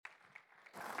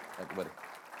Thank you, buddy.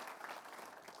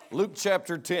 Luke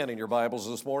chapter 10 in your Bibles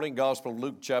this morning, Gospel of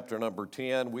Luke chapter number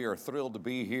 10. We are thrilled to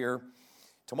be here.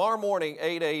 Tomorrow morning,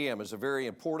 8 a.m. is a very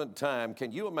important time.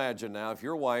 Can you imagine now if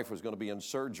your wife was going to be in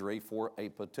surgery for a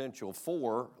potential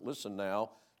 4, listen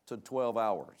now, to 12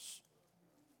 hours?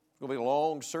 It's going to be a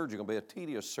long surgery, going to be a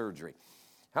tedious surgery.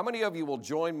 How many of you will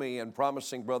join me in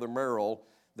promising Brother Merrill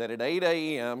that at 8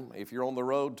 a.m., if you're on the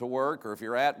road to work or if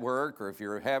you're at work or if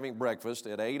you're having breakfast,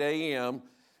 at 8 a.m.,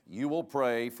 you will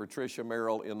pray for Tricia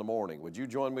Merrill in the morning. Would you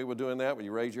join me with doing that? Would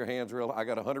you raise your hands real? I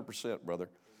got 100%, brother.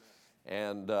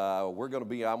 And I'm going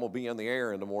to be in the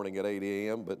air in the morning at 8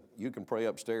 a.m., but you can pray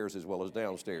upstairs as well as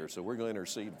downstairs, so we're going to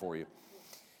intercede for you.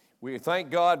 We thank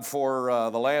God for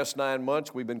the last 9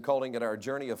 months. We've been calling it our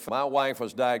journey of faith. My wife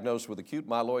was diagnosed with acute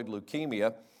myeloid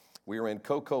leukemia. We were in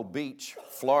Cocoa Beach,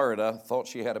 Florida, thought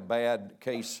she had a bad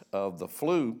case of the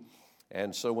flu.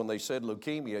 And so when they said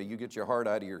leukemia, you get your heart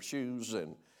out of your shoes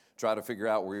and try to figure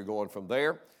out where you're going from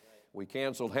there. We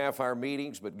canceled half our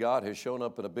meetings, but God has shown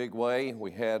up in a big way.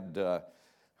 We had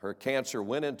her cancer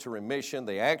went into remission.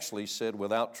 They actually said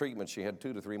without treatment she had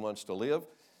 2 to 3 months to live.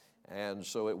 And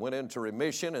so it went into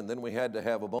remission, and then we had to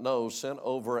have sent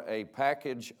over a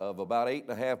package of about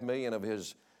 8.5 million of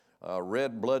his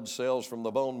red blood cells from the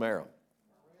bone marrow.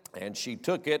 And she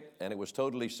took it, and it was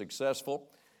totally successful.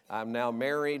 I'm now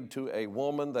married to a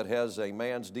woman that has a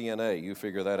man's DNA. You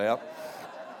figure that out.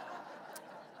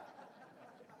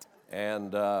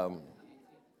 And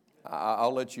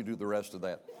I'll let you do the rest of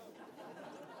that.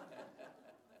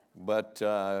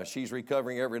 But she's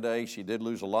recovering every day. She did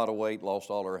lose a lot of weight, lost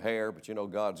all her hair, but you know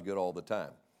God's good all the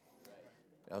time.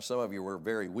 Now, some of you were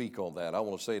very weak on that. I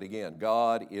want to say it again.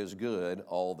 God is good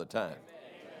all the time.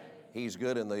 He's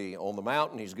good on the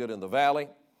mountain. He's good in the valley.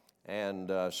 And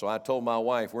so I told my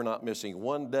wife we're not missing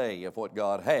one day of what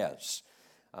God has.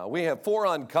 We have 4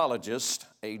 oncologists,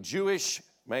 a Jewish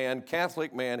man,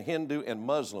 Catholic man, Hindu, and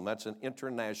Muslim. That's an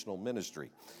international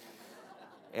ministry.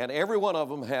 And every one of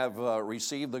them have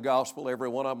received the gospel. Every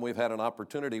one of them we've had an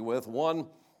opportunity with. One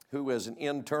who is an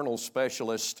internal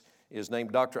specialist is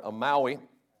named Dr. Amawi.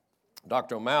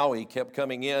 Dr. Amawi kept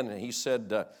coming in and he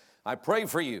said, I pray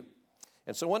for you.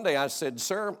 And so one day I said,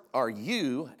 sir, are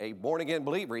you a born-again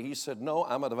believer? He said, no,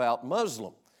 I'm a devout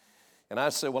Muslim. And I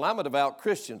said, well, I'm a devout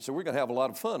Christian, so we're going to have a lot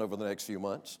of fun over the next few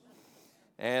months.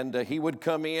 And he would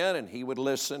come in and he would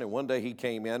listen. And one day he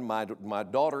came in. My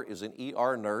daughter is an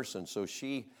ER nurse, and so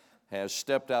she has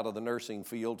stepped out of the nursing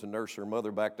field to nurse her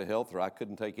mother back to health, or I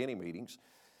couldn't take any meetings.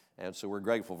 And so we're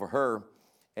grateful for her.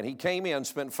 And he came in,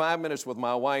 spent 5 minutes with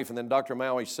my wife, and then Dr.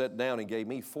 Maui sat down and gave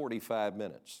me 45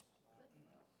 minutes.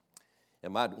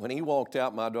 And when he walked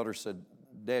out, my daughter said,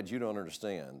 Dad, you don't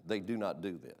understand. They do not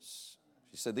do this.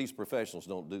 She said, these professionals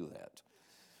don't do that.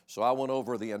 So I went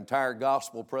over the entire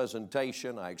gospel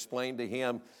presentation. I explained to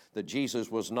him that Jesus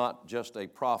was not just a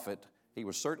prophet. He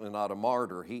was certainly not a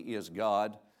martyr. He is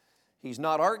God. He's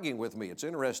not arguing with me. It's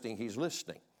interesting. He's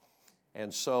listening.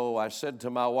 And so I said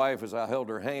to my wife as I held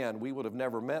her hand, we would have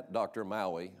never met Dr.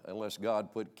 Maui unless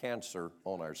God put cancer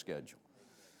on our schedule.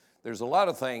 There's a lot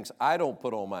of things I don't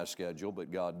put on my schedule, but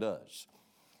God does.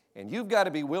 And you've got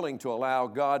to be willing to allow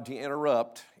God to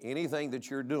interrupt anything that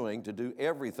you're doing to do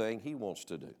everything He wants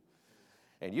to do.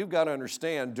 And you've got to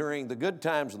understand during the good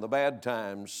times and the bad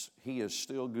times, He is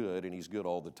still good and He's good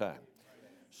all the time.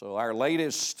 So our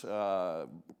latest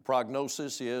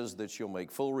prognosis is that she'll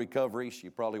make full recovery.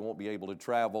 She probably won't be able to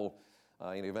travel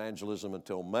in evangelism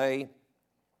until May.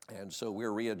 And so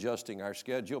we're readjusting our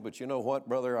schedule. But you know what,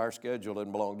 brother? Our schedule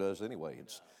doesn't belong to us anyway.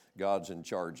 It's God's in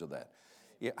charge of that.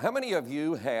 Yeah, how many of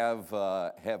you have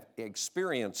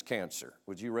experienced cancer?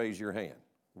 Would you raise your hand?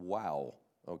 Wow.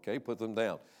 Okay, put them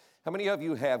down. How many of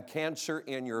you have cancer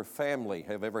in your family,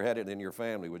 have ever had it in your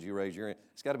family? Would you raise your hand?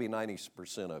 It's got to be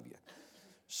 90% of you.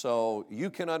 So you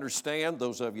can understand,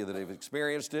 those of you that have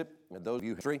experienced it, and those of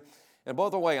you who and by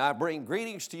the way, I bring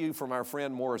greetings to you from our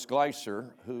friend Morris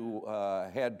Gleiser, who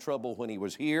had trouble when he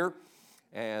was here,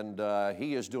 and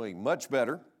he is doing much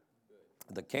better.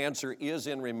 The cancer is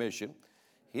in remission.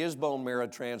 His bone marrow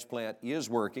transplant is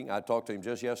working. I talked to him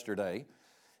just yesterday.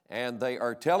 And they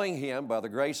are telling him, by the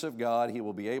grace of God, he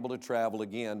will be able to travel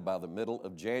again by the middle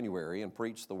of January and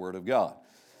preach the Word of God.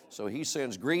 So he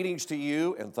sends greetings to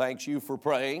you and thanks you for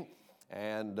praying.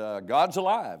 And God's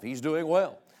alive. He's doing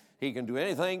well. He can do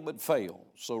anything but fail.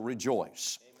 So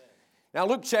rejoice. Amen. Now,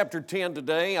 Luke chapter 10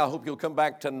 today. I hope you'll come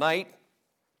back tonight.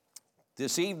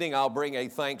 This evening, I'll bring a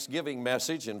Thanksgiving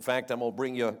message. In fact, I'm going to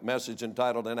bring you a message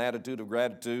entitled An Attitude of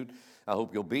Gratitude. I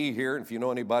hope you'll be here. If you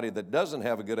know anybody that doesn't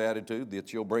have a good attitude,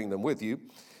 that you'll bring them with you.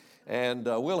 And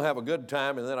we'll have a good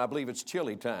time, and then I believe it's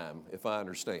chili time, if I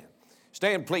understand.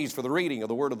 Stand please for the reading of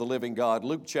the Word of the living God.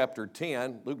 Luke chapter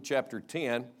 10,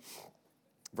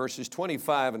 verses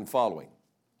 25 and following.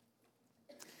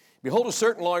 Behold, a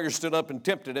certain lawyer stood up and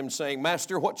tempted him, saying,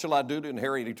 Master, what shall I do to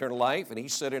inherit eternal life? And he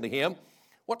said unto him,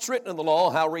 What's written in the law?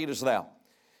 How readest thou?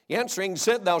 He answering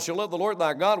said, Thou shalt love the Lord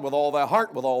thy God with all thy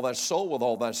heart, with all thy soul, with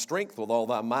all thy strength, with all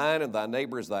thy mind, and thy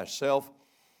neighbor as thyself.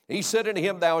 He said unto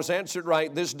him, Thou hast answered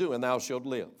right, this do, and thou shalt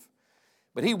live.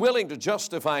 But he willing to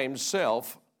justify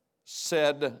himself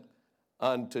said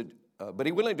unto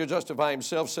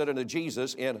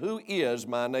Jesus, And who is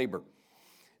my neighbor?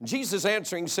 And Jesus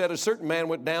answering said, A certain man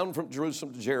went down from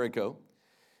Jerusalem to Jericho,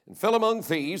 and fell among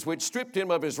thieves, which stripped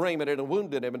him of his raiment, and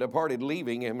wounded him, and departed,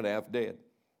 leaving him half dead.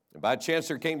 And by chance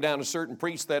there came down a certain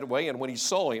priest that way, and when he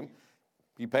saw him,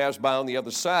 he passed by on the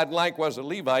other side. And likewise a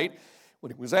Levite,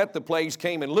 when he was at the place,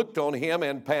 came and looked on him,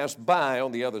 and passed by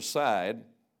on the other side.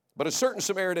 But a certain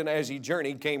Samaritan, as he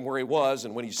journeyed, came where he was,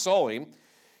 and when he saw him,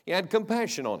 he had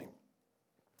compassion on him.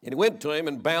 And he went to him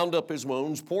and bound up his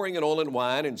wounds, pouring in oil and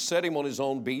wine, and set him on his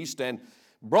own beast, and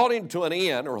brought him to an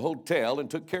inn or hotel, and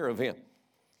took care of him.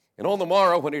 And on the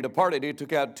morrow, when he departed, he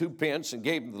took out 2 pence and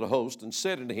gave them to the host, and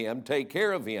said unto him, Take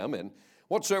care of him, and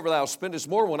whatsoever thou spendest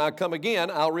more, when I come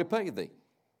again, I'll repay thee.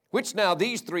 Which now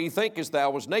these 3 thinkest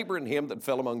thou was neighbor in him that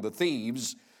fell among the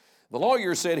thieves? The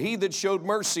lawyer said, He that showed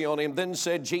mercy on him. Then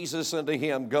said Jesus unto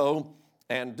him, Go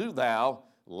and do thou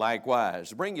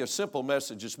likewise. I bring you a simple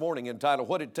message this morning entitled,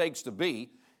 What It Takes to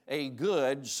Be a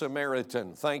Good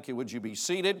Samaritan. Thank you. Would you be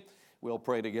seated? We'll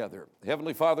pray together.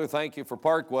 Heavenly Father, thank you for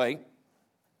Parkway.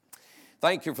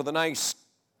 Thank you for the nice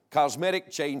cosmetic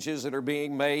changes that are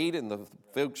being made and the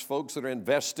folks that are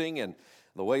investing and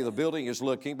the way the building is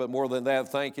looking. But more than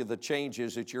that, thank you for the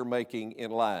changes that you're making in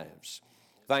lives.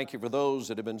 Thank you for those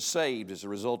that have been saved as a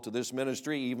result of this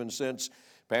ministry, even since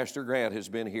Pastor Grant has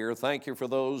been here. Thank you for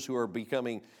those who are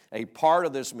becoming a part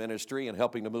of this ministry and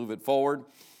helping to move it forward.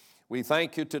 We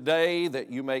thank you today that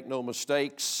you make no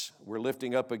mistakes. We're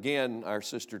lifting up again our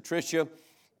sister Tricia.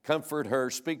 Comfort her,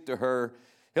 speak to her.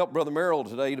 Help Brother Merrill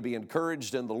today to be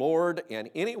encouraged in the Lord, and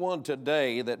anyone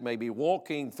today that may be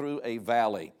walking through a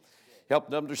valley. Help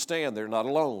them understand they're not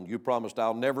alone. You promised,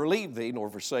 I'll never leave thee nor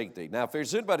forsake thee. Now, if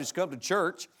there's anybody who's come to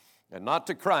church and not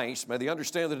to Christ, may they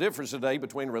understand the difference today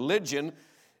between religion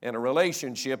and a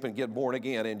relationship and get born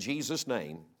again. In Jesus'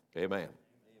 name, amen.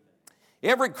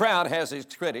 Every crowd has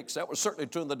its critics. That was certainly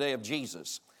true in the day of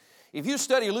Jesus. If you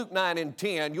study Luke 9 and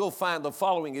 10, you'll find the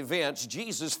following events.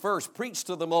 Jesus first preached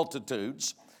to the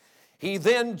multitudes. He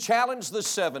then challenged the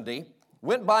 70,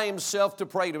 went by himself to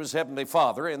pray to his heavenly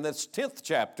Father. In this 10th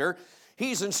chapter,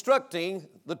 he's instructing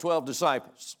the 12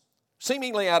 disciples.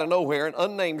 Seemingly out of nowhere, an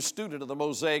unnamed student of the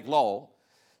Mosaic Law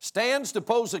stands to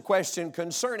pose a question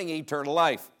concerning eternal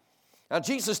life. Now,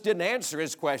 Jesus didn't answer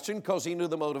his question because he knew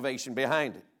the motivation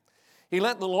behind it. He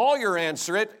let the lawyer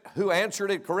answer it, who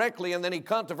answered it correctly, and then he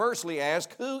controversially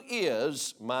asked, Who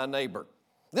is my neighbor?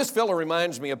 This fellow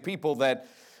reminds me of people that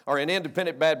are in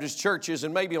independent Baptist churches,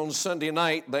 and maybe on Sunday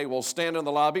night they will stand in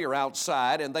the lobby or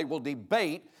outside, and they will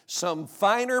debate some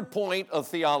finer point of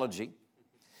theology,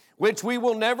 which we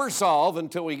will never solve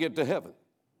until we get to heaven.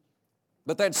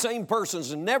 But that same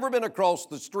person's never been across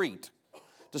the street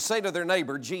to say to their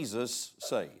neighbor, Jesus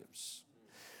saves.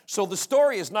 So the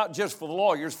story is not just for the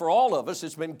lawyers, for all of us.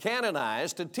 It's been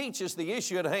canonized to teach us the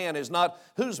issue at hand is not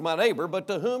who's my neighbor, but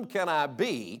to whom can I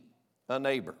be a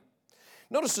neighbor?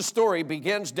 Notice the story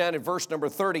begins down in verse number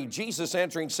 30. Jesus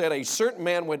answering said, A certain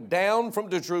man went down from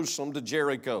Jerusalem to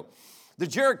Jericho. The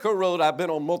Jericho road I've been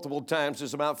on multiple times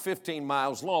is about 15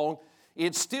 miles long.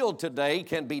 It still today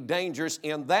can be dangerous.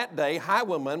 In that day,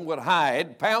 highwaymen would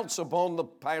hide, pounce upon the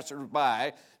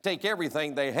passersby, take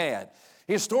everything they had.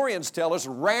 Historians tell us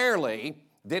rarely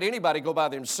did anybody go by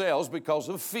themselves because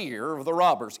of fear of the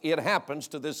robbers. It happens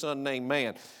to this unnamed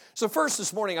man. So first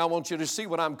this morning, I want you to see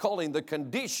what I'm calling the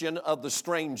condition of the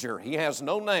stranger. He has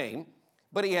no name,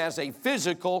 but he has a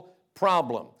physical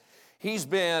problem. He's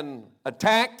been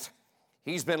attacked.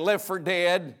 He's been left for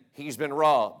dead. He's been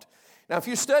robbed. Now, if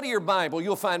you study your Bible,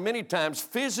 you'll find many times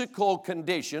physical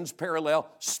conditions parallel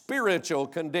spiritual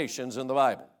conditions in the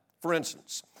Bible. For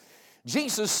instance,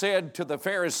 Jesus said to the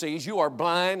Pharisees, You are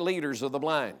blind leaders of the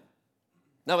blind.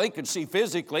 Now, they could see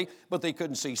physically, but they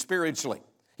couldn't see spiritually.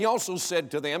 He also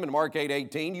said to them in Mark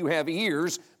 8:18, You have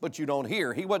ears, but you don't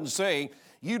hear. He wasn't saying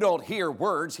you don't hear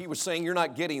words. He was saying you're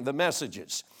not getting the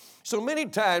messages. So many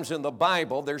times in the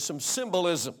Bible, there's some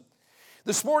symbolism.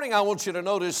 This morning, I want you to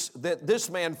notice that this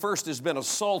man first has been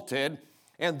assaulted,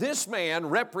 and this man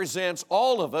represents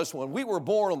all of us. When we were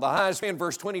born on the highest, in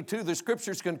verse 22, the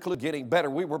Scriptures conclude getting better.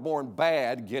 We were born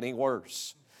bad, getting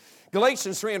worse.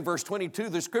 Galatians 3 and verse 22,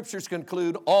 the Scriptures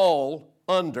conclude all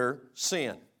under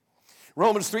sin.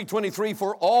 Romans 3:23,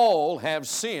 for all have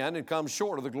sinned and come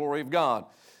short of the glory of God.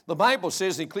 The Bible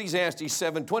says in Ecclesiastes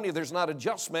 7:20, there's not a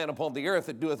just man upon the earth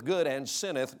that doeth good and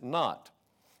sinneth not.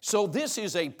 So this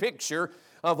is a picture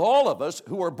of all of us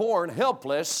who are born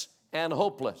helpless and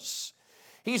hopeless.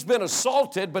 He's been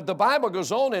assaulted, but the Bible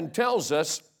goes on and tells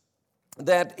us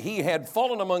that he had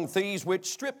fallen among thieves which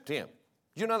stripped him.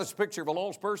 Do you know that's a picture of a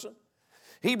lost person?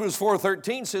 Hebrews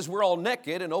 4:13 says we're all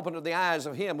naked and open to the eyes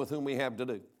of him with whom we have to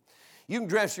do. You can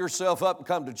dress yourself up and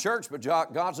come to church, but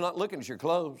God's not looking at your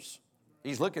clothes.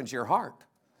 He's looking at your heart.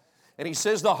 And he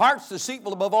says the heart's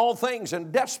deceitful above all things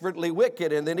and desperately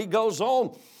wicked. And then he goes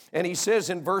on and he says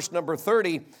in verse number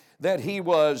 30 that he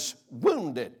was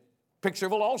wounded. Picture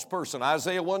of a lost person.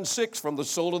 Isaiah 1:6, from the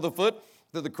sole of the foot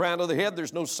to the crown of the head,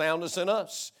 there's no soundness in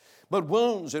us. But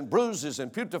wounds and bruises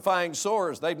and putrefying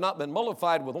sores, they've not been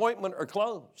mollified with ointment or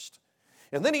closed.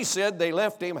 And then he said they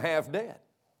left him half dead.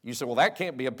 You say, well, that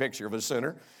can't be a picture of a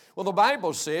sinner. Well, the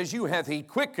Bible says, you hath he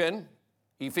quickened,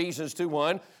 Ephesians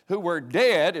 2:1, who were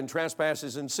dead in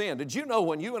trespasses and sin. Did you know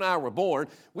when you and I were born,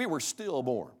 we were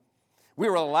stillborn? We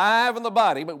were alive in the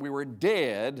body, but we were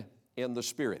dead in the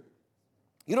spirit.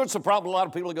 You know, it's a problem. A lot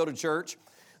of people who go to church,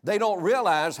 they don't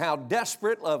realize how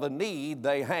desperate of a need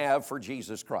they have for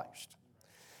Jesus Christ.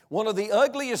 One of the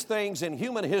ugliest things in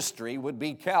human history would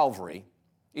be Calvary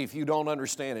if you don't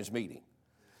understand its meaning.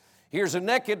 Here's a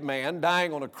naked man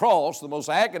dying on a cross, the most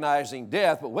agonizing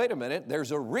death, but wait a minute,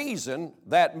 there's a reason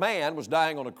that man was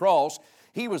dying on a cross.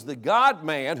 He was the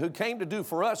God-man who came to do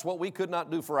for us what we could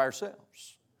not do for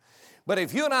ourselves. But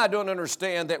if you and I don't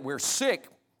understand that we're sick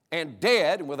and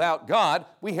dead and without God,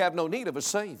 we have no need of a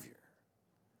Savior.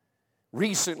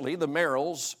 Recently, the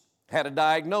Merrills had a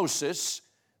diagnosis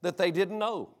that they didn't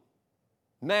know.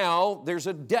 Now, there's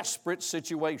a desperate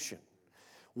situation.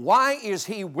 Why is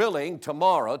he willing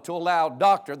tomorrow to allow a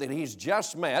doctor that he's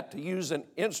just met to use an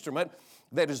instrument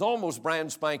that is almost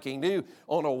brand spanking new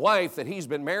on a wife that he's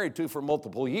been married to for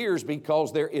multiple years?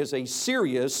 Because there is a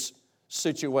serious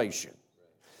situation.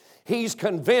 He's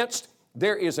convinced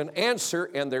there is an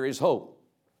answer and there is hope.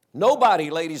 Nobody,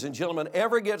 ladies and gentlemen,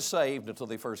 ever gets saved until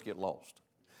they first get lost.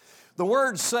 The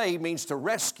word save means to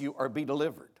rescue or be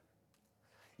delivered.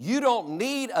 You don't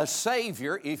need a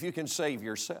Savior if you can save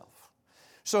yourself.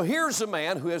 So here's a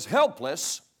man who is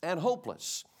helpless and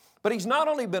hopeless. But he's not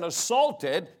only been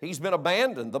assaulted, he's been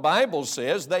abandoned. The Bible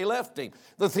says they left him.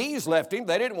 The thieves left him.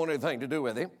 They didn't want anything to do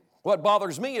with him. What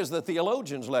bothers me is the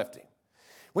theologians left him.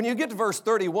 When you get to verse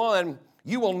 31,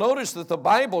 you will notice that the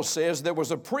Bible says there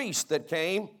was a priest that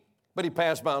came, but he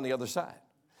passed by on the other side.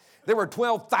 There were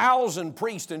 12,000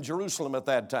 priests in Jerusalem at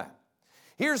that time.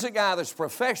 Here's a guy that's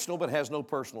professional but has no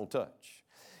personal touch.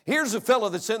 Here's a fellow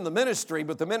that's in the ministry,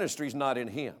 but the ministry's not in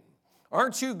him.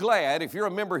 Aren't you glad, if you're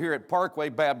a member here at Parkway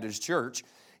Baptist Church,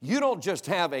 you don't just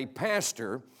have a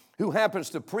pastor who happens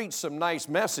to preach some nice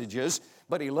messages,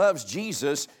 but he loves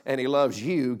Jesus and he loves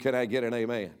you. Can I get an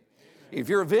amen? If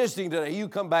you're visiting today, you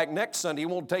come back next Sunday, it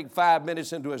won't take 5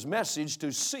 minutes into his message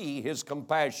to see his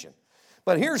compassion.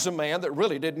 But here's a man that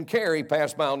really didn't care. He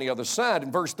passed by on the other side.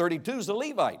 In verse 32 is the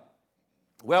Levite.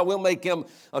 Well, we'll make him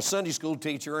a Sunday school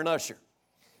teacher or an usher.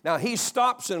 Now, he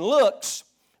stops and looks,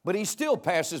 but he still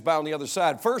passes by on the other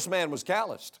side. First man was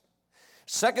calloused.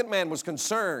 Second man was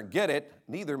concerned. Get it?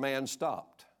 Neither man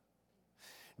stopped.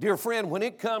 Dear friend, when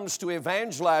it comes to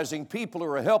evangelizing people who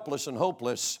are helpless and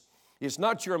hopeless, it's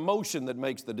not your emotion that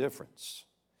makes the difference.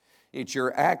 It's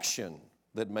your action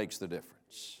that makes the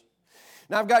difference.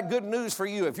 Now, I've got good news for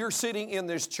you. If you're sitting in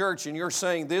this church and you're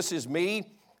saying, this is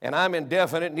me and I'm in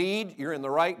definite need, you're in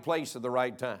the right place at the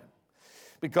right time.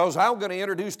 Because I'm going to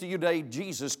introduce to you today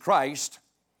Jesus Christ,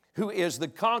 who is the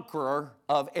conqueror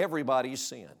of everybody's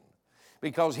sin.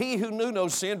 Because he who knew no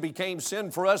sin became sin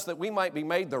for us that we might be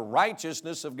made the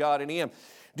righteousness of God in him.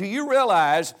 Do you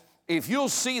realize if you'll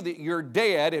see that you're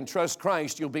dead and trust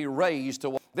Christ, you'll be raised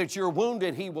to that you're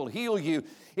wounded, he will heal you.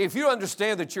 If you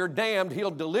understand that you're damned, he'll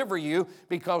deliver you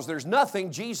because there's nothing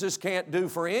Jesus can't do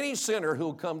for any sinner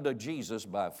who'll come to Jesus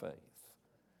by faith.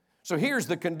 So here's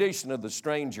the condition of the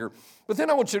stranger. But then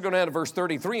I want you to go down to verse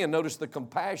 33 and notice the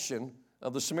compassion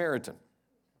of the Samaritan.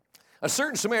 A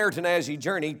certain Samaritan, as he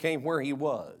journeyed, came where he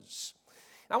was.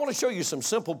 I want to show you some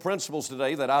simple principles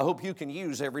today that I hope you can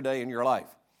use every day in your life.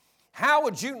 How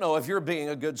would you know if you're being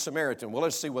a good Samaritan? Well,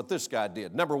 let's see what this guy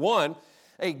did. Number one,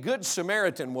 a good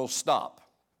Samaritan will stop.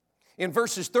 In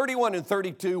verses 31 and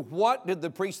 32, what did the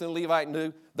priest and the Levite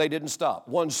do? They didn't stop.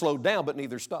 One slowed down, but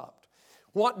neither stopped.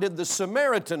 What did the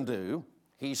Samaritan do?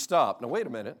 He stopped. Now, wait a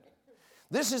minute.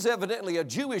 This is evidently a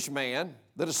Jewish man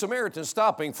that a Samaritan is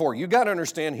stopping for. You've got to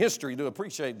understand history to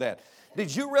appreciate that.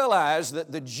 Did you realize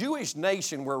that the Jewish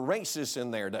nation were racist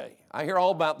in their day? I hear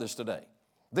all about this today.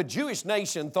 The Jewish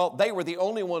nation thought they were the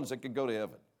only ones that could go to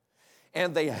heaven.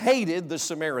 And they hated the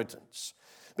Samaritans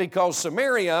because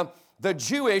Samaria, the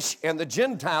Jewish and the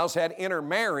Gentiles had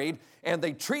intermarried and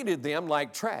they treated them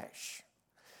like trash.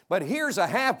 But here's a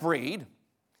half-breed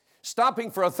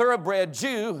stopping for a thoroughbred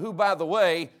Jew who, by the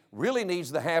way, really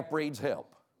needs the half-breed's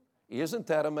help. Isn't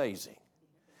that amazing?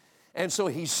 And so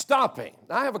he's stopping.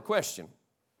 Now, I have a question.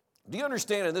 Do you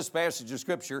understand in this passage of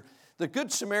Scripture, the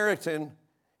Good Samaritan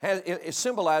it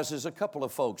symbolizes a couple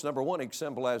of folks. Number one, it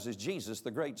symbolizes Jesus, the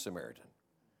Great Samaritan,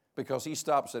 because he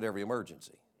stops at every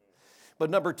emergency. But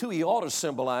number two, he ought to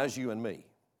symbolize you and me.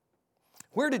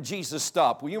 Where did Jesus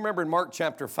stop? Well, you remember in Mark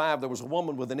chapter 5, there was a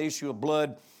woman with an issue of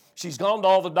blood. She's gone to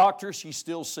all the doctors. She's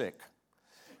still sick.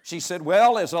 She said,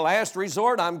 well, as a last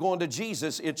resort, I'm going to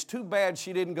Jesus. It's too bad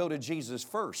she didn't go to Jesus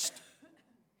first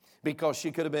because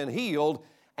she could have been healed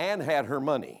and had her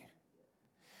money.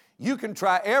 You can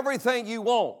try everything you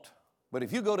want, but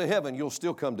if you go to heaven, you'll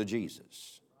still come to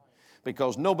Jesus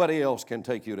because nobody else can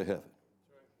take you to heaven.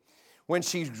 When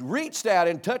she reached out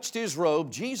and touched his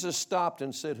robe, Jesus stopped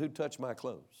and said, who touched my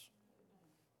clothes?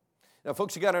 Now,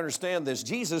 folks, you got to understand this.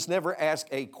 Jesus never asked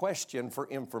a question for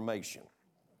information.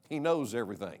 He knows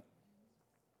everything.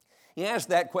 He asked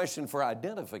that question for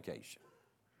identification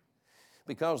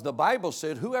because the Bible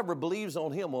said whoever believes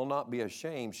on him will not be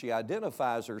ashamed. She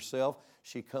identifies herself.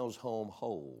 She comes home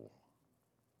whole.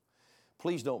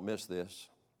 Please don't miss this.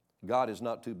 God is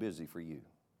not too busy for you.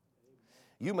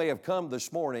 You may have come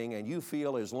this morning and you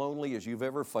feel as lonely as you've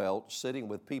ever felt sitting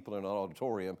with people in an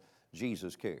auditorium.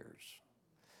 Jesus cares.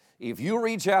 If you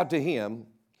reach out to him,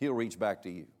 he'll reach back to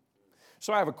you.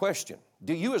 So I have a question.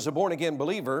 Do you as a born-again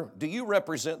believer, do you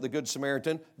represent the Good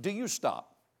Samaritan? Do you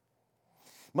stop?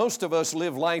 Most of us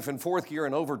live life in fourth gear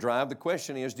and overdrive. The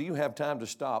question is, do you have time to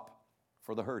stop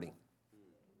for the hurting?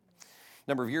 A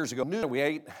number of years ago, we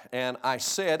ate, and I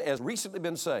said, as recently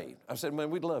been saved, I said, man,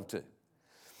 we'd love to.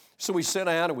 So we sat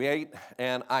down and we ate,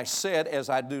 and I said, as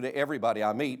I do to everybody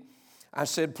I meet, I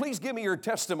said, please give me your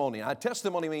testimony.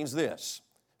 Testimony means this.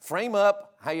 Frame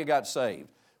up how you got saved.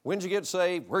 When did you get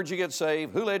saved? Where'd you get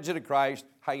saved? Who led you to Christ?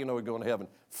 How you know you're going to heaven?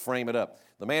 Frame it up.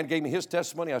 The man gave me his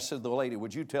testimony. I said to the lady,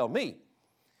 would you tell me?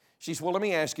 She said, well, let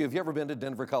me ask you, have you ever been to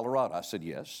Denver, Colorado? I said,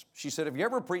 yes. She said, have you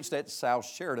ever preached at South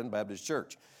Sheridan Baptist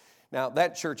Church? Now,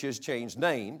 that church has changed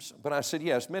names, but I said,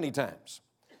 yes, many times.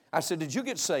 I said, did you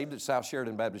get saved at South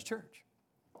Sheridan Baptist Church?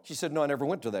 She said, no, I never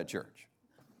went to that church.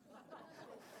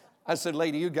 I said,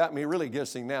 lady, you got me really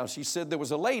guessing now. She said, there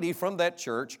was a lady from that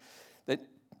church that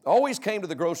always came to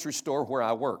the grocery store where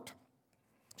I worked.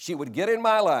 She would get in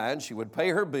my line, she would pay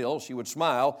her bill, she would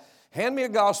smile, hand me a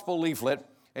gospel leaflet,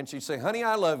 and she'd say, honey,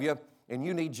 I love you, and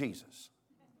you need Jesus.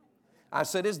 I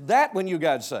said, is that when you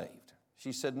got saved?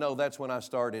 She said, no, that's when I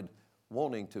started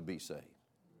wanting to be saved.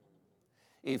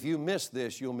 If you miss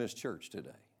this, you'll miss church today.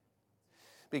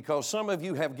 Because some of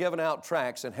you have given out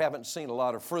tracts and haven't seen a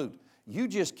lot of fruit. You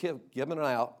just keep giving it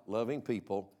out, loving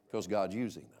people, because God's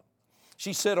using them.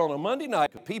 She said on a Monday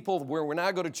night, people where when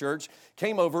I go to church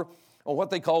came over on what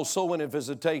they call soul winning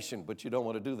visitation, but you don't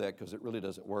want to do that because it really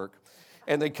doesn't work.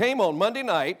 And they came on Monday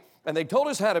night, and they told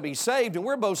us how to be saved, and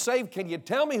we're both saved. Can you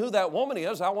tell me who that woman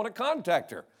is? I want to contact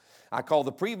her. I called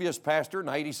the previous pastor,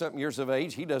 90-something years of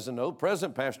age. He doesn't know.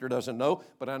 Present pastor doesn't know,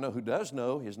 but I know who does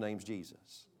know. His name's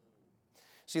Jesus.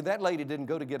 See, that lady didn't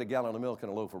go to get a gallon of milk and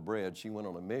a loaf of bread. She went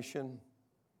on a mission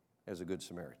as a Good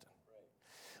Samaritan.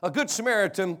 A Good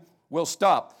Samaritan will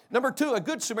stop. Number two, a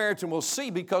Good Samaritan will see,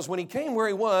 because when he came where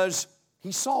he was,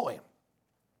 he saw him.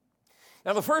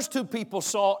 Now, the first two people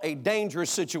saw a dangerous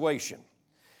situation.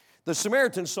 The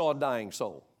Samaritan saw a dying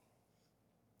soul.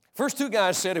 First two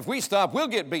guys said, if we stop, we'll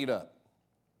get beat up.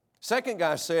 Second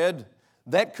guy said,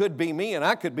 that could be me, and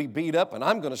I could be beat up, and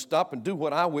I'm going to stop and do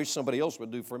what I wish somebody else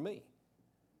would do for me.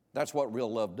 That's what real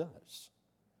love does.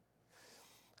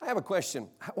 I have a question.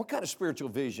 What kind of spiritual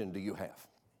vision do you have?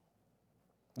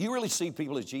 Do you really see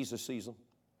people as Jesus sees them?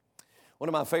 One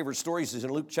of my favorite stories is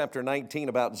in Luke chapter 19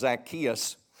 about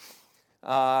Zacchaeus.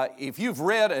 If you've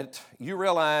read it, you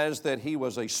realize that he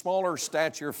was a smaller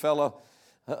stature fellow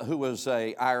who was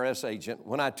a IRS agent.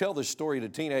 When I tell this story to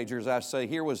teenagers, I say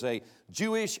here was a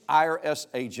Jewish IRS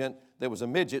agent that was a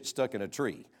midget stuck in a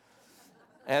tree.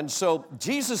 And so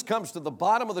Jesus comes to the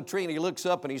bottom of the tree and he looks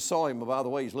up and he saw him. By the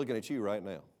way, he's looking at you right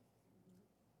now.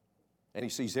 And he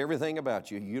sees everything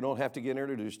about you. You don't have to get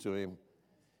introduced to him.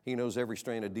 He knows every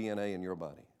strain of DNA in your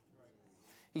body.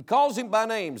 He calls him by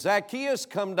name, Zacchaeus,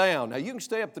 come down. Now you can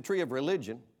stay up the tree of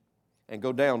religion and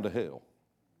go down to hell.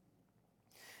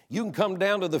 You can come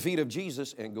down to the feet of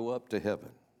Jesus and go up to heaven.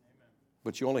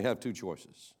 But you only have two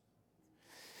choices.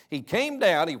 He came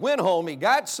down, he went home, he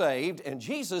got saved, and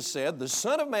Jesus said, the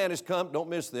Son of Man has come, don't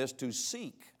miss this, to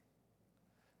seek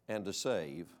and to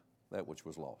save that which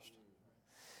was lost.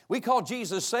 We call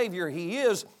Jesus Savior, He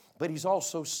is, but He's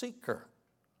also seeker.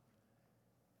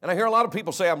 And I hear a lot of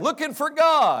people say, I'm looking for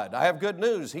God. I have good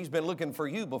news. He's been looking for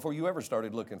you before you ever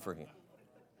started looking for Him.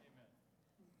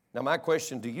 Now my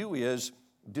question to you is,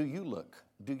 do you look?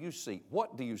 Do you see?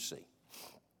 What do you see?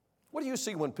 What do you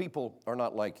see when people are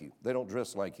not like you? They don't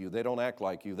dress like you. They don't act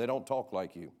like you. They don't talk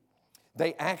like you.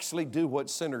 They actually do what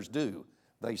sinners do.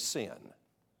 They sin.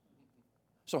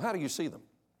 So how do you see them?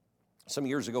 Some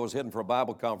years ago, I was heading for a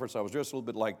Bible conference. I was dressed a little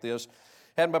bit like this,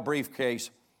 had my briefcase,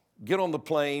 get on the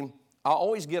plane. I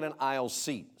always get an aisle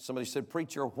seat. Somebody said,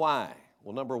 preacher, why?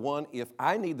 Well, number one, if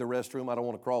I need the restroom, I don't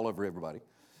want to crawl over everybody.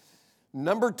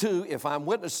 Number two, if I'm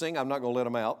witnessing, I'm not going to let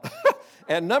them out.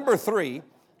 And number three,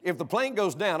 if the plane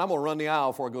goes down, I'm going to run the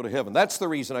aisle before I go to heaven. That's the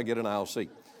reason I get an aisle seat.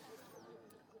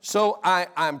 So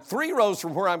I'm 3 rows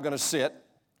from where I'm going to sit,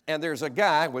 and there's a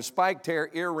guy with spiked hair,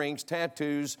 earrings,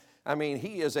 tattoos. I mean,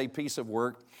 he is a piece of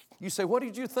work. You say, what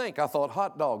did you think? I thought,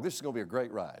 hot dog, this is going to be a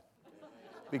great ride,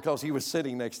 because he was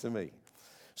sitting next to me.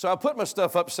 So I put my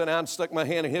stuff up, sat down, stuck my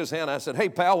hand in his hand. I said, hey,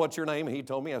 pal, what's your name? And he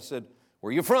told me. I said, where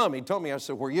are you from? He told me. I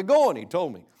said, where are you going? He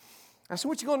told me. I said,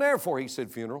 what you going there for? He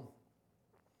said, funeral.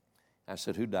 I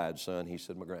said, who died, son? He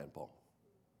said, my grandpa.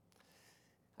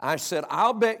 I said,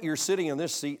 I'll bet you're sitting in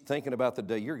this seat thinking about the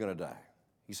day you're going to die.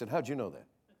 He said, how'd you know that?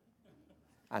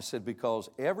 I said, because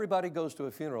everybody goes to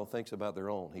a funeral and thinks about their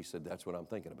own. He said, that's what I'm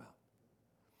thinking about.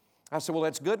 I said, well,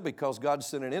 that's good, because God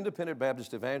sent an independent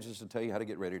Baptist evangelist to tell you how to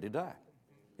get ready to die.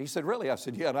 He said, really? I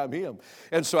said, yeah, and I'm him.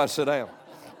 And so I sat down.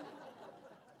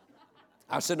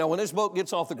 I said, now when this boat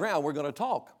gets off the ground, we're going to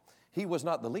talk. He was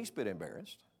not the least bit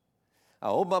embarrassed. I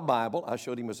opened my Bible. I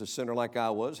showed him as a sinner like I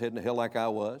was, heading to hell like I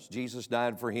was. Jesus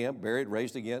died for him, buried,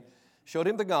 raised again. Showed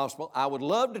him the gospel. I would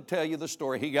love to tell you the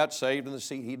story. He got saved in the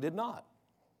seat. He did not.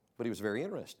 But he was very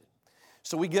interested.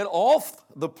 So we get off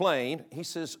the plane. He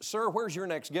says, sir, where's your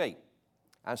next gate?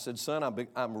 I said, son,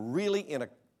 I'm really in a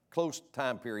close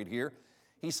time period here.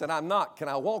 He said, I'm not. Can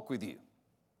I walk with you?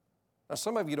 Now,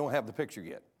 some of you don't have the picture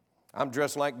yet. I'm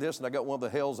dressed like this, and I got one of the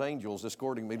Hell's Angels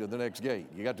escorting me to the next gate.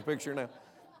 You got the picture now?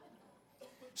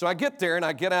 So I get there, and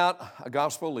I get out a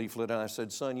gospel leaflet, and I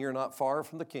said, son, you're not far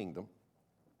from the kingdom.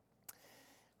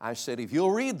 I said, if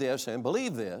you'll read this and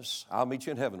believe this, I'll meet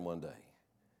you in heaven one day.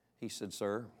 He said,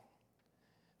 sir,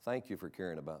 thank you for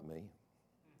caring about me.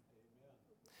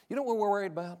 You know what we're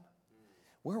worried about?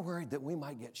 We're worried that we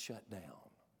might get shut down,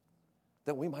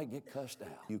 that we might get cussed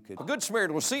out. A good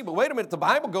Samaritan will see, but wait a minute, the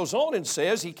Bible goes on and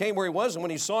says he came where he was, and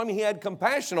when he saw him, he had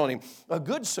compassion on him. A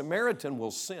good Samaritan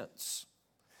will sense.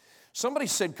 Somebody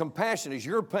said compassion is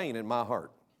your pain in my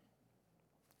heart.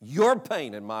 Your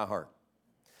pain in my heart.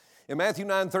 In Matthew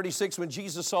 9:36, when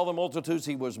Jesus saw the multitudes,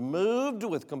 he was moved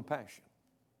with compassion.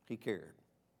 He cared.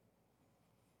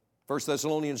 1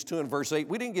 Thessalonians 2 and verse 8,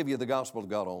 we didn't give you the gospel of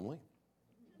God only,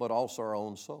 but also our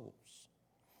own souls.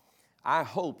 I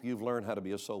hope you've learned how to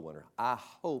be a soul winner. I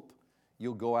hope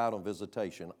you'll go out on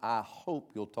visitation. I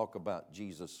hope you'll talk about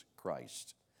Jesus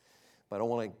Christ. But I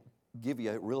want to give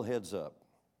you a real heads up.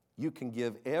 You can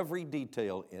give every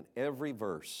detail in every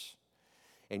verse,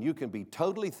 and you can be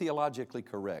totally theologically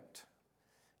correct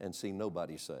and see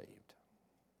nobody saved.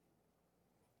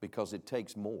 Because it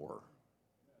takes more.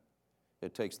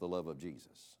 It takes the love of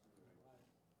Jesus.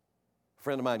 A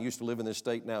friend of mine used to live in this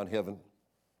state now in heaven.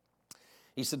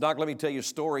 He said, Doc, let me tell you a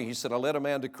story. He said, I led a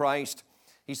man to Christ.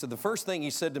 He said, the first thing he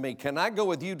said to me, can I go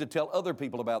with you to tell other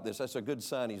people about this? That's a good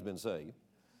sign he's been saved.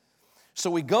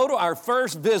 So we go to our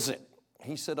first visit.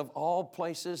 He said, of all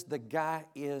places, the guy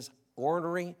is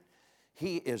ornery.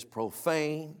 He is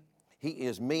profane. He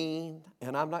is mean.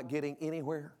 And I'm not getting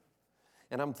anywhere.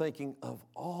 And I'm thinking, of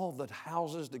all the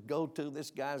houses to go to,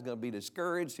 this guy's going to be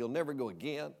discouraged. He'll never go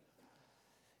again.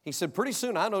 He said, pretty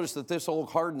soon I noticed that this old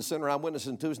hardened sinner I'm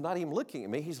witnessing to is not even looking at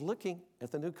me. He's looking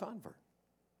at the new convert.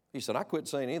 He said, I quit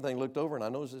saying anything, looked over, and I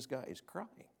noticed this guy is crying.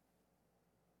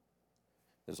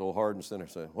 This old hardened sinner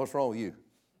said, what's wrong with you?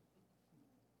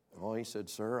 Oh, he said,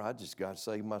 sir, I just got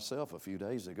saved myself a few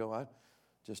days ago. I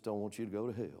just don't want you to go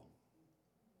to hell.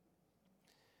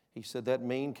 He said, that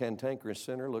mean, cantankerous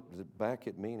sinner looked back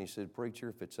at me and he said, preacher,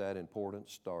 if it's that important,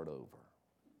 start over.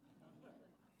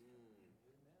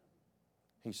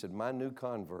 He said, my new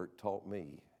convert taught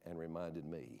me and reminded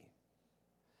me,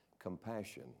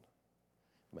 compassion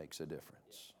makes a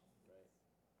difference.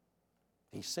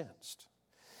 He sensed.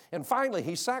 And finally,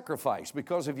 he sacrificed,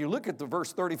 because if you look at the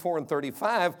verse 34 and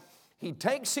 35, he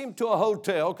takes him to a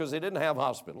hotel because they didn't have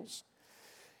hospitals.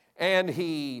 And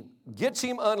he gets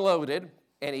him unloaded,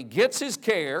 and he gets his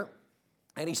care,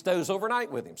 and he stays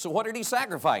overnight with him. So what did he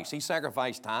sacrifice? He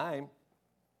sacrificed time.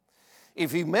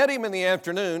 If he met him in the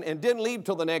afternoon and didn't leave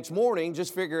till the next morning,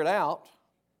 just figure it out,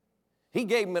 he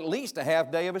gave him at least a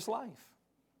half day of his life.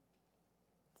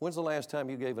 When's the last time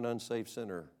you gave an unsaved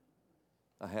sinner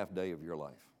a half day of your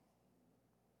life?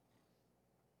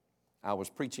 I was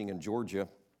preaching in Georgia,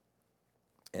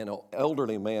 and an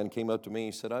elderly man came up to me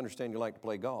and said, I understand you like to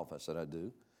play golf. I said, I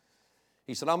do.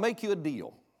 He said, I'll make you a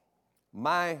deal.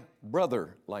 My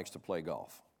brother likes to play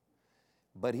golf,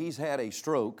 but he's had a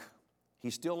stroke.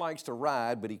 He still likes to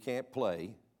ride, but he can't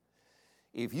play.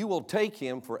 If you will take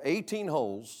him for 18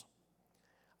 holes,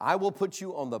 I will put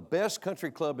you on the best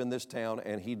country club in this town,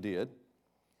 and he did.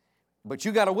 But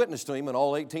you got to witness to him in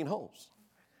all 18 holes.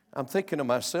 I'm thinking to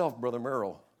myself, Brother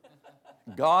Merrill,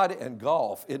 God and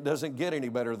golf, it doesn't get any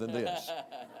better than this.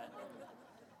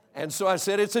 And so I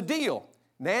said, it's a deal.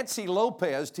 Nancy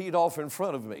Lopez teed off in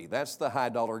front of me. That's the high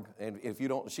dollar, and if you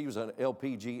don't, she was an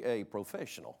LPGA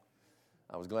professional.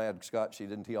 I was glad, Scott, she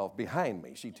didn't tee off behind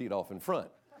me. She teed off in front.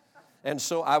 And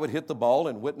so I would hit the ball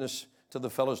and witness to the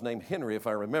fellow's named Henry, if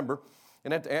I remember.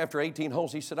 And after 18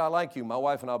 holes, he said, I like you. My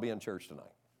wife and I'll be in church tonight.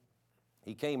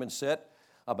 He came and sat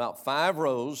about 5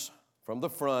 rows from the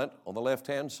front on the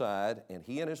left-hand side, and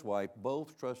he and his wife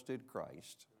both trusted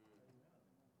Christ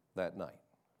that night.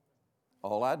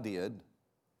 All I did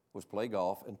was play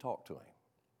golf and talk to him.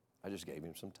 I just gave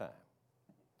him some time.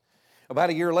 About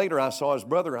a year later, I saw his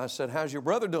brother. I said, how's your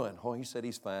brother doing? Oh, he said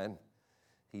he's fine.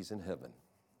 He's in heaven.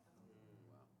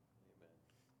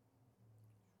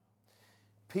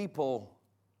 People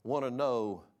want to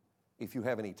know if you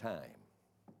have any time.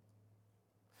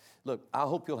 Look, I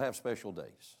hope you'll have special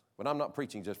days. But I'm not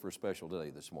preaching just for a special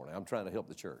day this morning. I'm trying to help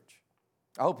the church.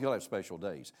 I hope you'll have special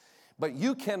days. But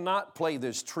you cannot play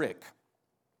this trick.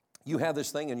 You have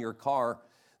this thing in your car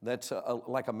that's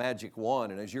like a magic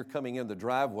wand, and as you're coming in the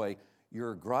driveway,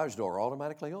 your garage door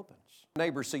automatically opens.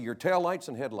 Neighbors see your taillights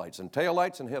and headlights and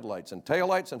taillights and headlights and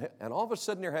taillights, and all of a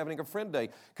sudden they're having a friend day.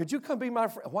 Could you come be my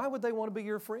friend? Why would they want to be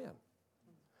your friend?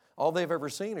 All they've ever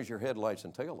seen is your headlights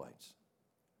and taillights.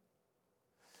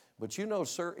 But you know,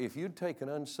 sir, if you'd take an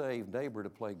unsaved neighbor to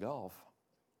play golf,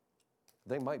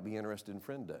 they might be interested in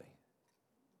friend day.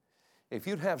 If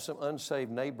you'd have some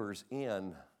unsaved neighbors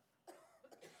in,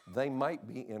 they might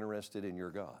be interested in your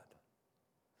God.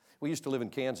 We used to live in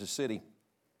Kansas City,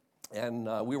 and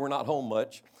we were not home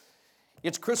much.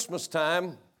 It's Christmas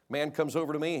time. Man comes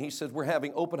over to me, and he says, we're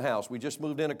having open house. We just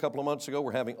moved in a couple of months ago.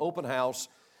 We're having open house.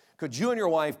 Could you and your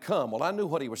wife come? Well, I knew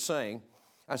what he was saying.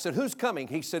 I said, who's coming?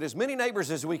 He said, as many neighbors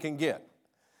as we can get.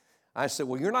 I said,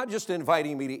 well, you're not just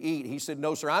inviting me to eat. He said,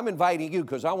 no, sir, I'm inviting you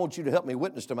because I want you to help me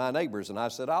witness to my neighbors. And I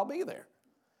said, I'll be there.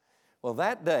 Well,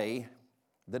 that day,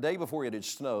 the day before it had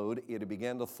snowed, it had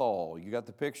began to thaw. You got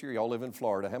the picture? Y'all live in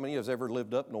Florida. How many of you have ever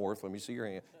lived up north? Let me see your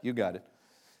hand. You got it.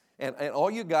 And all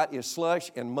you got is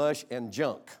slush and mush and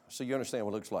junk. So you understand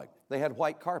what it looks like. They had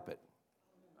white carpet.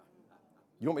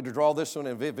 You want me to draw this one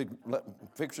in vivid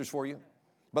pictures for you?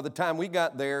 By the time we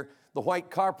got there, the white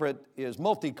carpet is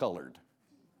multicolored.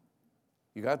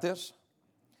 You got this?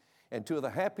 And two of the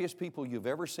happiest people you've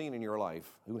ever seen in your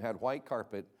life who had white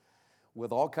carpet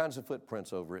with all kinds of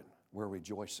footprints over it were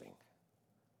rejoicing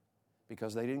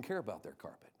because they didn't care about their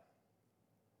carpet.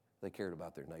 They cared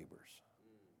about their neighbors.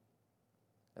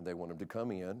 And they wanted them to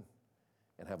come in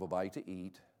and have a bite to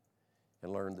eat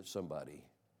and learn that somebody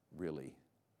really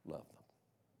loved them.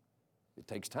 It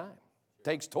takes time. It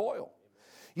takes toil.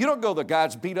 You don't go, the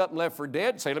guy's beat up and left for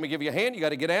dead, say, let me give you a hand. You got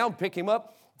to get down, pick him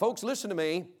up. Folks, listen to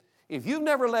me. If you've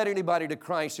never led anybody to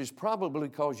Christ, it's probably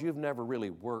because you've never really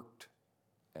worked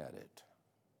at it.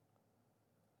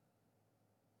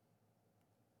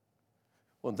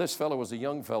 When this fellow was a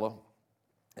young fellow,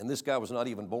 and this guy was not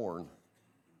even born,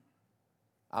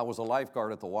 I was a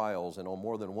lifeguard at the Wiles, and on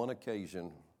more than one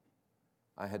occasion,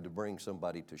 I had to bring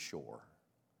somebody to shore.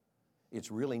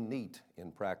 It's really neat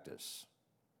in practice.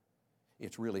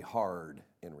 It's really hard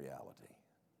in reality.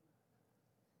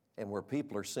 And where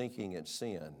people are sinking in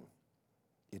sin,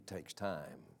 it takes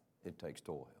time. It takes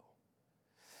toil.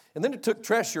 And then it took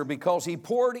treasure because he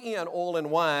poured in oil and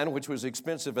wine, which was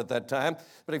expensive at that time.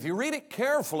 But if you read it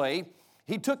carefully,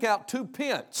 he took out 2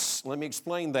 pence. Let me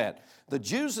explain that. The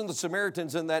Jews and the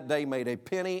Samaritans in that day made a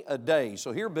penny a day.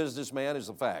 So here, businessman, is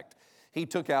the fact. He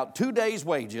took out 2 days'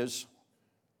 wages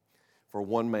for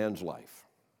one man's life.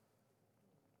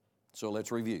 So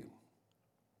let's review.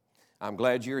 I'm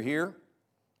glad you're here.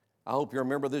 I hope you're a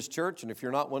member of this church, and if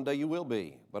you're not, one day you will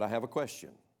be. But I have a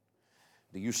question.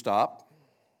 Do you stop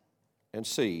and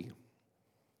see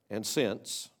and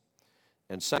sense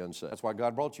and say? That's why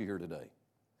God brought you here today.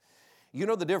 You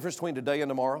know the difference between today and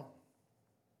tomorrow?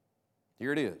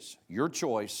 Here it is. Your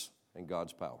choice and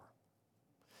God's power.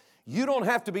 You don't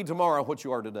have to be tomorrow what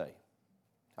you are today.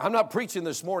 I'm not preaching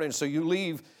this morning so you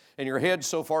leave and your head's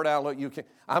so far down you can.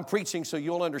 I'm preaching so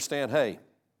you'll understand, hey,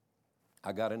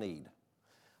 I got a need.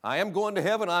 I am going to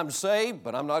heaven, I'm saved,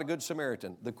 but I'm not a good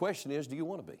Samaritan. The question is, do you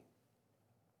want to be?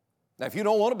 Now, if you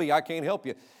don't want to be, I can't help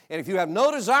you. And if you have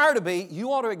no desire to be,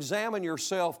 you ought to examine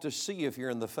yourself to see if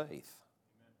you're in the faith.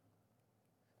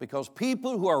 Because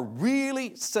people who are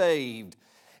really saved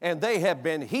and they have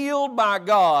been healed by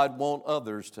God want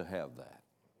others to have that.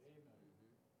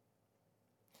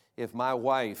 If my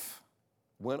wife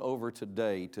went over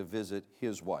today to visit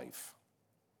his wife,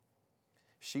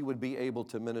 she would be able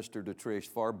to minister to Trish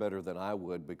far better than I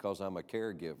would because I'm a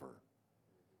caregiver.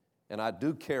 And I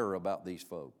do care about these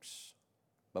folks.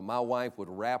 But my wife would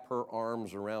wrap her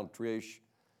arms around Trish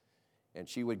and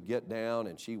she would get down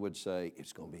and she would say,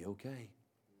 it's going to be okay.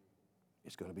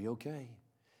 It's going to be okay.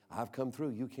 I've come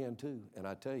through, you can too. And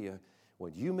I tell you,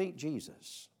 when you meet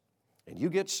Jesus and you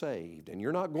get saved and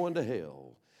you're not going to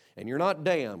hell and you're not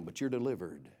damned, but you're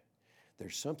delivered,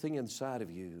 there's something inside of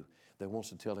you that wants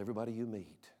to tell everybody you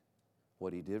meet,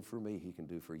 what He did for me, He can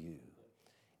do for you.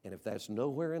 And if that's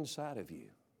nowhere inside of you,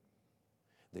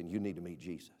 then you need to meet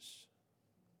Jesus.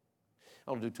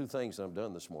 I want to do two things that I've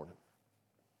done this morning.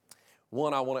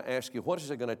 One, I want to ask you, what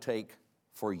is it going to take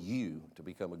for you to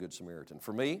become a good Samaritan?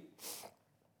 For me,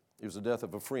 it was the death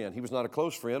of a friend. He was not a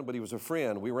close friend, but he was a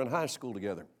friend. We were in high school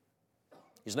together.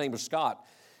 His name was Scott.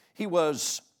 He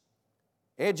was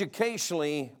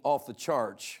educationally off the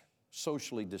charts,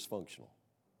 socially dysfunctional.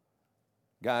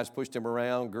 Guys pushed him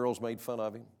around, girls made fun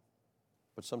of him,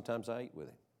 but sometimes I ate with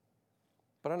him.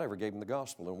 But I never gave him the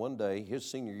gospel. And one day, his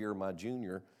senior year, my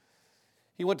junior,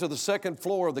 he went to the second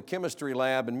floor of the chemistry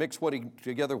lab and mixed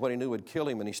together what he knew would kill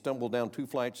him, and he stumbled down 2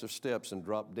 flights of steps and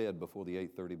dropped dead before the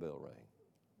 8:30 bell rang.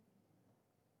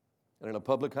 And in a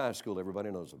public high school, everybody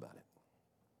knows about it.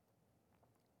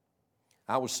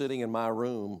 I was sitting in my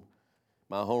room,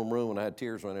 my home room, and I had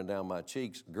tears running down my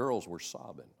cheeks. Girls were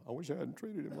sobbing. I wish I hadn't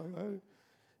treated him like that. And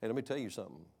let me tell you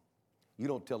something. You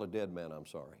don't tell a dead man, I'm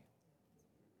sorry.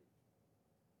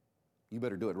 You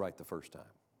better do it right the first time.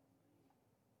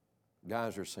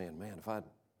 Guys are saying, man,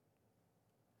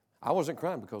 I wasn't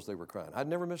crying because they were crying. I'd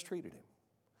never mistreated him.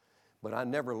 But I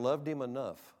never loved him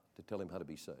enough to tell him how to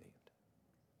be saved.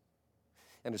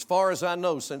 And as far as I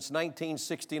know, since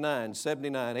 1969,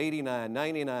 79, 89,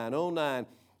 99, 09,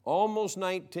 almost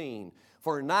 19,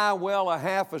 for nigh well a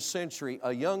half a century,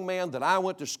 a young man that I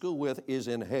went to school with is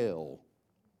in hell,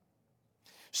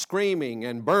 screaming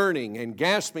and burning and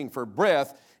gasping for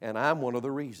breath, and I'm one of the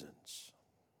reasons.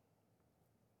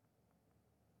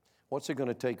 What's it going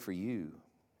to take for you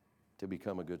to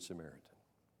become a good Samaritan?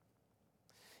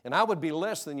 And I would be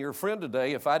less than your friend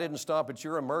today if I didn't stop at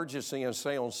your emergency and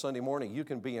say on Sunday morning, you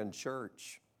can be in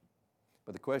church.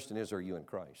 But the question is, are you in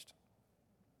Christ?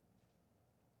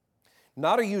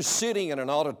 Not are you sitting in an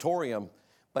auditorium,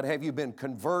 but have you been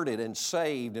converted and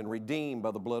saved and redeemed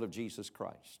by the blood of Jesus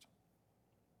Christ?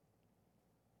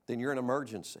 Then you're in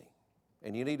emergency,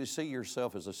 and you need to see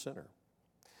yourself as a sinner.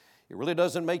 It really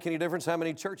doesn't make any difference how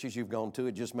many churches you've gone to.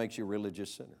 It just makes you a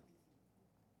religious sinner.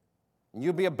 And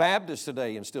you'll be a Baptist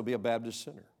today and still be a Baptist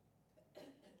sinner.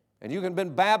 And you can have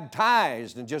been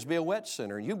baptized and just be a wet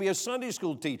sinner. And you can be a Sunday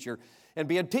school teacher and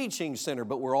be a teaching sinner,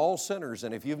 but we're all sinners.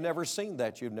 And if you've never seen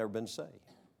that, you've never been saved.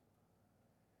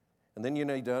 And then you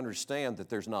need to understand that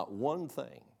there's not one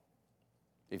thing.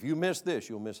 If you miss this,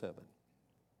 you'll miss heaven.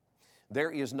 There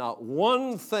is not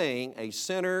one thing a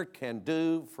sinner can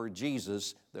do for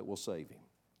Jesus that will save him.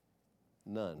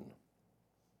 None.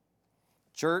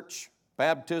 Church,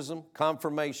 baptism,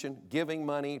 confirmation, giving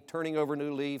money, turning over a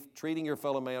new leaf, treating your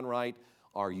fellow man right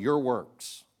are your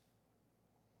works.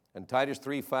 And Titus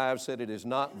 3:5 said, it is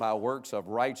not by works of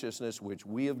righteousness which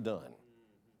we have done,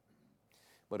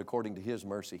 but according to His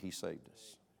mercy He saved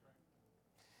us.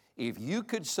 If you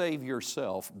could save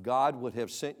yourself, God would have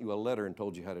sent you a letter and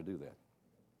told you how to do that.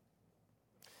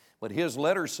 But His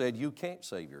letter said you can't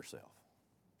save yourself.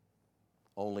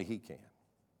 Only He can.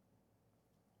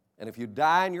 And if you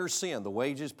die in your sin, the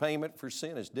wages payment for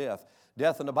sin is death.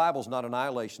 Death in the Bible is not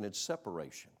annihilation, it's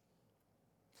separation.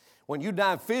 When you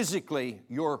die physically,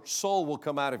 your soul will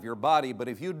come out of your body. But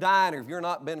if you die and if you're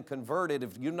not been converted,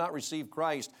 if you've not received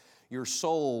Christ, your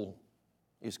soul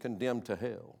is condemned to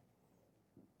hell.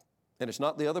 And it's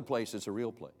not the other place, it's a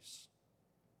real place.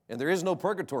 And there is no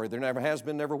purgatory. There never has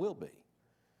been, never will be.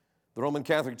 The Roman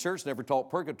Catholic Church never taught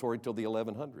purgatory till the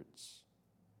 1100s.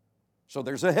 So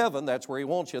there's a heaven, that's where He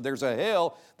wants you. There's a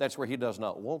hell, that's where He does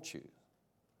not want you.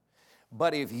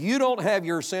 But if you don't have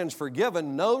your sins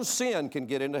forgiven, no sin can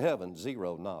get into heaven.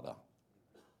 Zero, nada.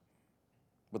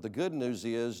 But the good news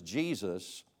is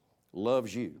Jesus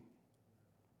loves you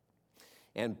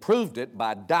and proved it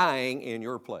by dying in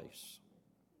your place.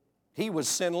 He was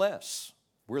sinless.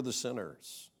 We're the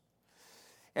sinners.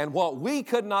 And what we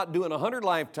could not do in 100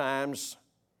 lifetimes,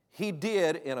 He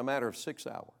did in a matter of 6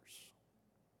 hours.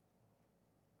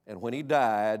 And when He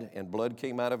died and blood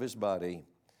came out of His body,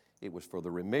 it was for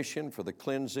the remission, for the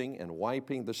cleansing, and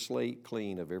wiping the slate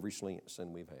clean of every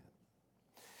sin we've had.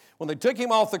 When they took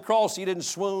Him off the cross, He didn't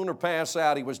swoon or pass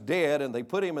out. He was dead, and they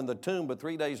put Him in the tomb, but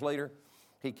 3 days later,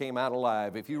 He came out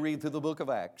alive. If you read through the book of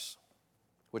Acts,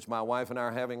 which my wife and I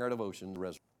are having our devotion,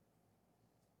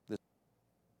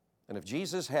 and if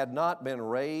Jesus had not been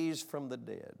raised from the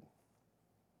dead,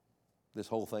 this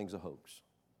whole thing's a hoax.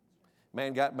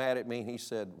 Man got mad at me. He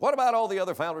said, "What about all the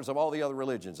other founders of all the other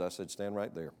religions?" I said, "Stand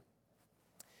right there.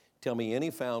 Tell me any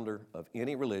founder of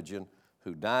any religion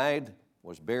who died,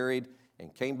 was buried,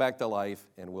 and came back to life,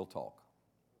 and we'll talk."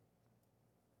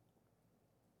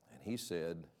 And he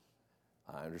said,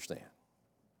 "I understand.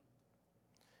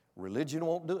 Religion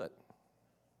won't do it,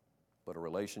 but a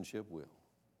relationship will.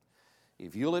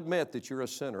 If you'll admit that you're a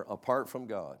sinner apart from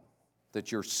God,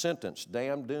 that you're sentenced,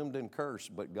 damned, doomed, and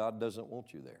cursed, but God doesn't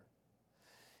want you there,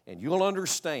 and you'll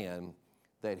understand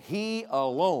that He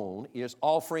alone is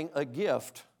offering a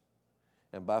gift,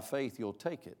 and by faith you'll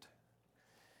take it,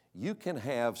 you can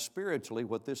have spiritually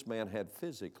what this man had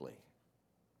physically."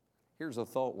 Here's a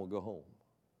thought, we'll go home.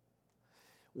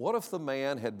 What if the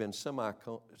man had been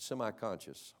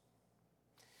semi-conscious?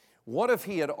 What if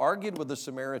he had argued with the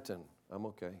Samaritan? "I'm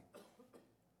okay.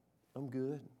 I'm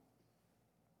good.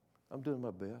 I'm doing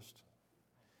my best.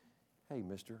 Hey,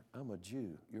 mister, I'm a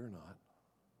Jew. You're not.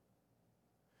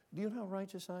 Do you know how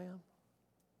righteous I am?"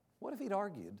 What if he'd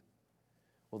argued?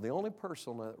 Well, the only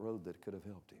person on that road that could have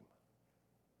helped him.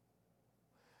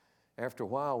 After a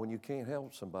while, when you can't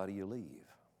help somebody, you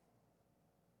leave.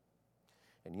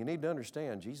 And you need to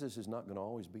understand, Jesus is not going to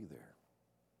always be there.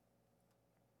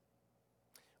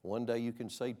 One day you can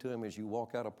say to Him as you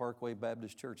walk out of Parkway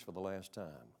Baptist Church for the last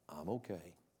time, "I'm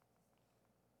okay,"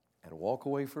 and walk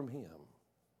away from Him,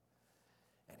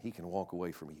 and He can walk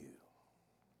away from you,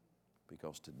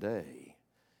 because today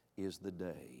is the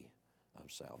day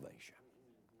of salvation.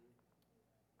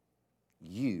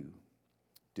 You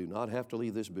do not have to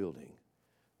leave this building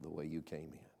the way you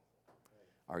came in.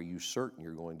 Are you certain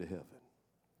you're going to heaven?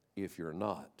 If you're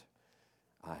not,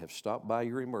 I have stopped by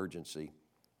your emergency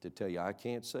to tell you I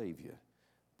can't save you,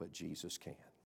 but Jesus can.